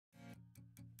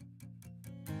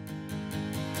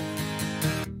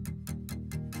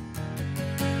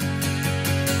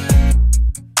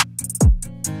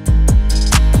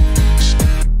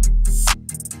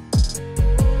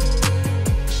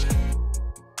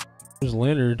There's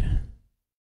Leonard.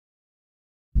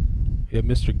 We have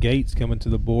Mr. Gates coming to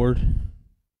the board.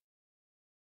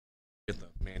 Get the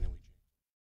manually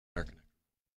changed.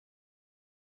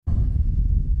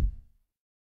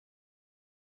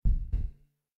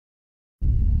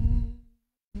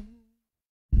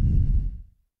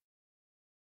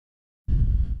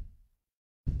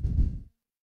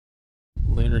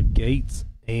 Leonard Gates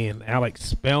and Alex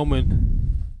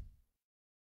Spellman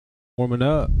warming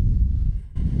up.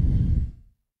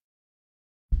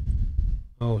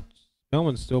 Oh,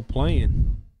 Spellman's still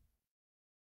playing.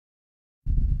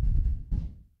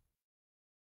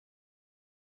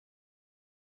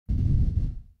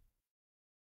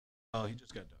 Oh, he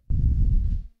just got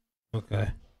done. Okay.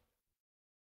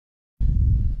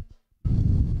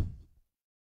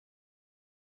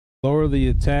 Lower the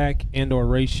attack and or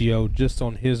ratio just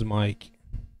on his mic.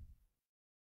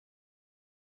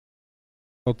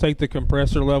 So take the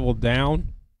compressor level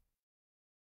down.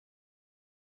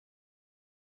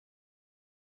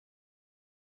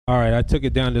 All right, I took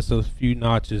it down just a few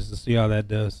notches to see how that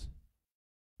does.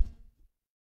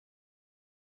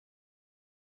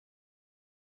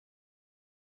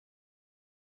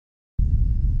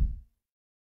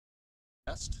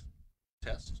 Test.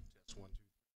 1,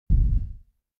 2.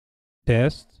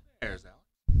 Test. There's Alex.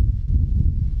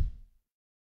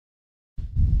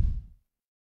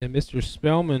 And Mr.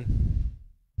 Spellman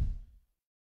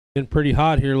been pretty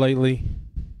hot here lately.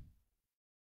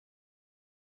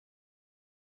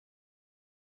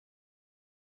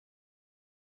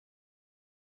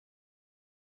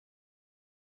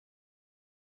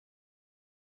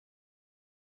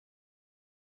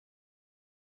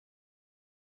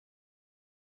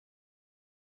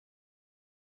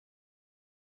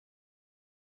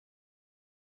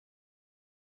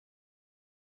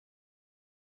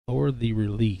 Lower the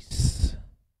release.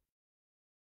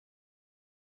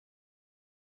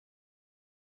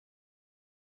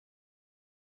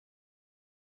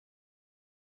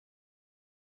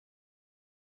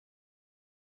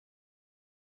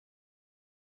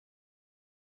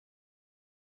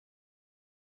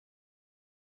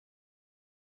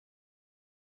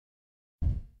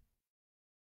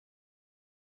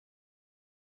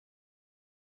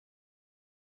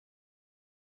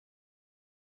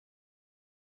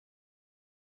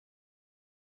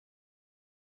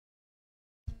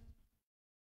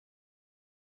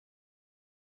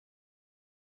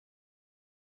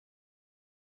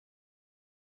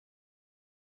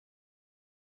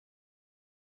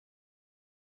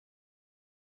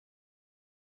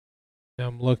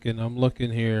 I'm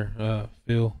looking here,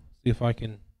 Phil. See if I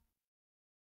can.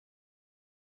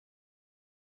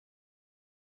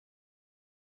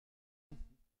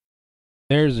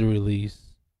 There's the release.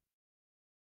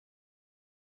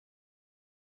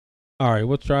 All right,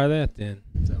 we'll try that then.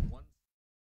 Is that 1?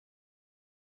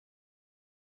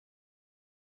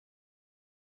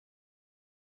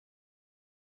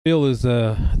 Phil is,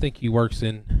 I think he works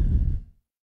in.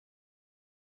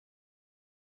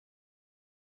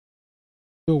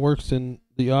 Phil works in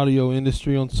the audio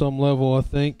industry on some level, I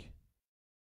think.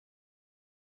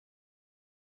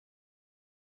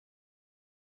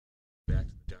 Back to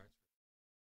the Giants.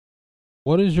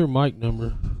 What is your mic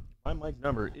number? My mic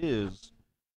number is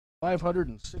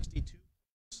 562.7.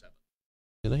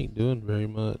 It ain't doing very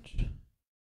much.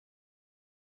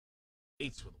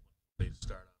 8's with a 1 to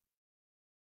start off.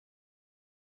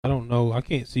 I don't know. I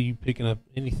can't see you picking up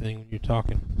anything when you're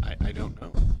talking. I don't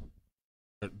know.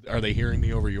 Are they hearing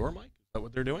me over your mic? Is that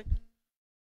what they're doing?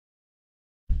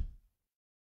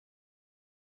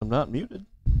 I'm not muted.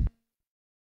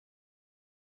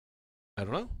 I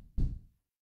don't know.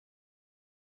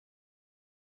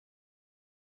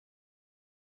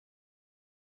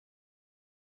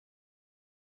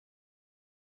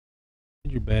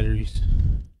 Your batteries.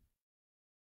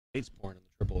 8's pouring in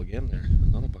the triple again there.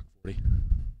 Another $1.40.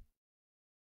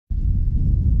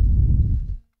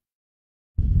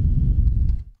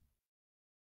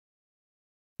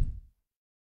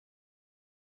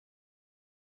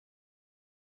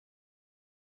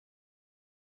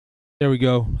 There we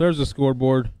go. There's the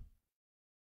scoreboard.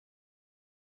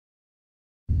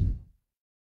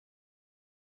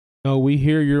 No, we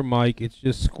hear your mic. It's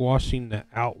just squashing the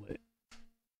outlet.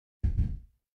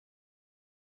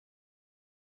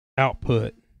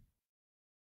 Output.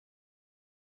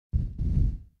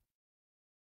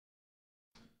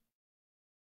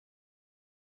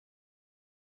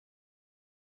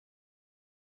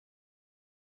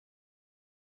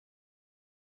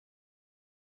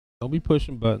 Don't be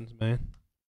pushing buttons, man.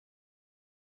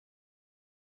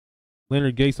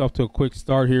 Leonard Gates off to a quick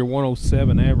start here.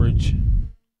 107 average.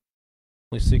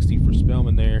 Only 60 for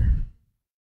Spellman there.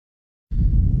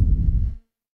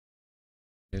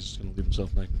 He's just gonna leave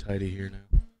himself nice and tidy here now.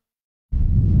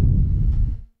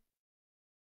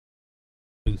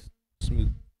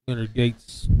 Smooth Leonard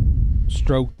Gates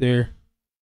stroke there.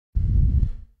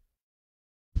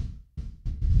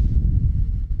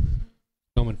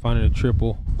 Coming finding a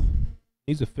triple.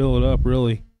 Needs to fill it up,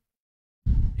 really.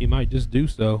 He might just do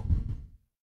so.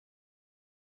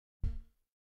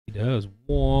 He does.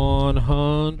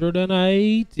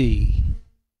 180.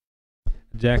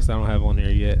 Jacks I don't have on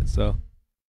there yet, so.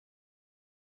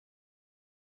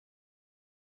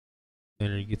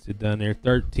 And he gets it done there.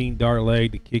 13 dart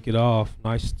leg to kick it off.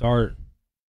 Nice start.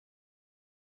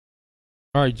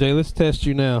 All right, Jay, let's test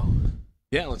you now.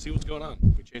 Yeah, let's see what's going on.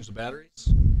 We changed the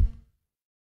batteries.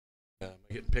 Am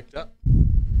I getting picked up?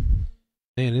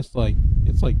 Man, it's like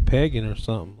pegging or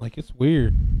something. Like, it's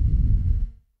weird.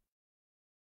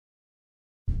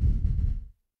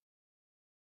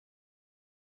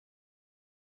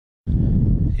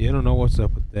 Yeah, I don't know what's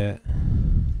up with that.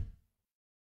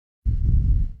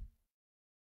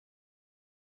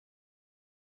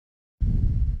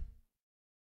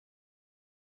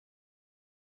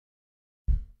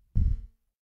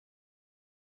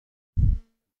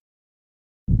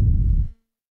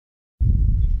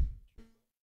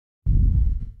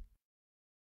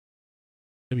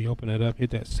 Maybe open that up, hit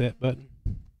that set button.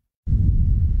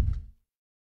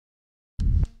 All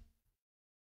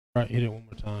right, hit it one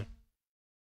more time.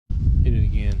 Hit it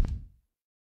again.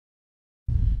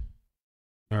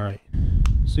 All right,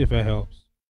 see if that helps.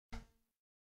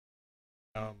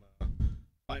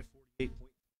 548.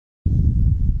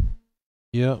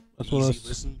 Yep, that's what I Easy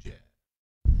listen, Jack.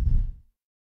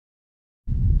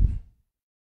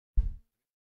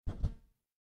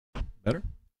 Better?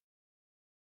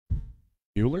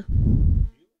 Bueller?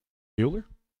 Bueller?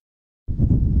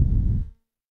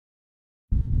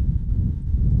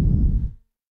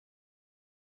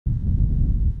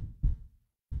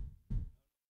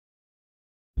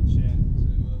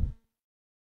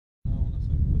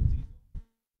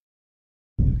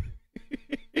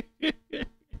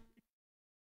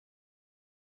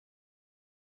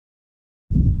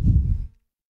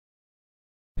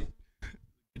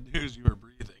 Good news, you were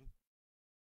breathing.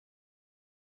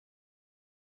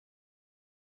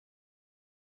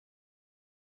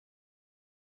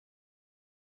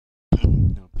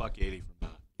 No, $1.80 from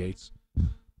Gates. I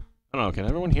don't know. Can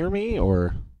everyone hear me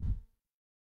or?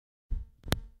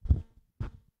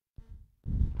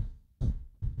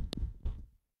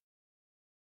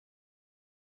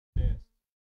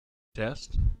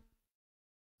 Test.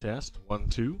 Test. 1,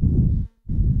 2.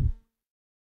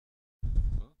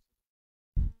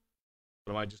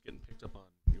 But am I just getting picked up on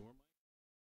your mic?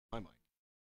 My mic.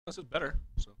 This is better.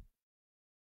 So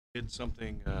did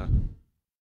something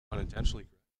unintentionally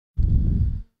correct.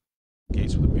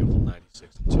 Gates with a beautiful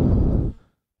 96 and 2.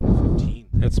 15.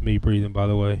 That's me breathing, by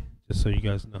the way, just so you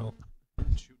guys know.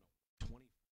 Shoot,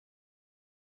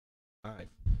 25.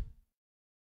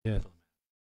 Yeah.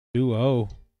 2-0.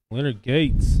 Leonard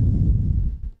Gates.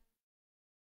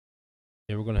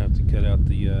 Yeah, we're gonna have to cut out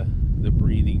the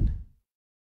breathing.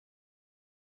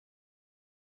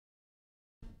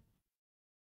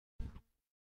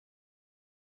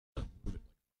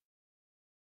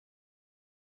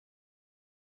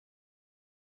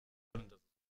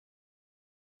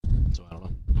 So I don't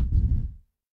know.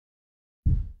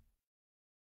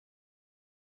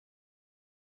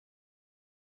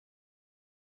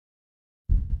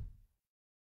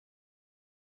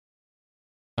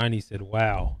 Tiny said,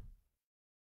 "Wow."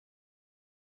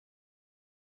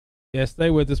 Yeah, stay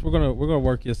with us. We're gonna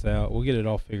work this out. We'll get it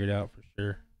all figured out for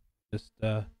sure. Just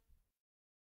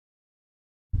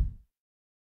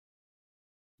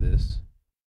this.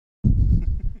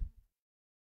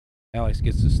 Alex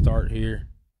gets to start here.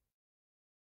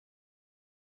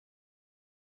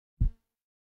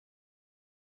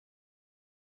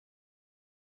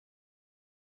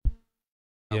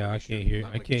 Yeah, I can't hear.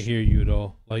 I can't hear you at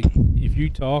all. Like, if you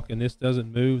talk and this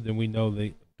doesn't move, then we know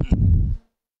that.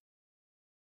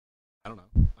 I don't know.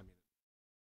 I mean,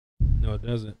 No, it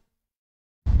doesn't.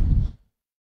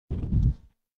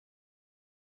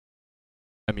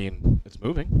 it's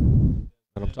moving,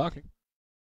 and I'm talking,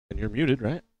 and you're muted,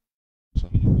 right? So.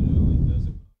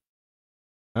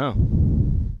 Oh.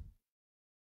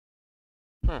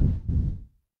 Huh.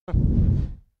 Huh.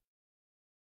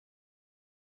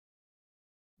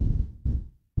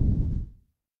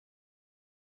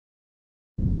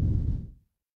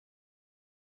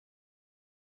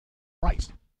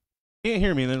 Christ. You can't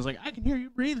hear me, and then it's like, I can hear you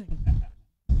breathing.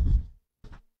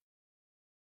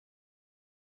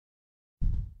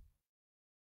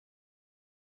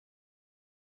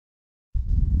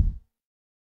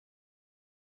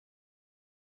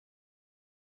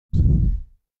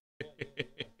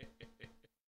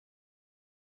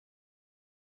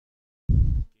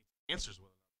 answers well.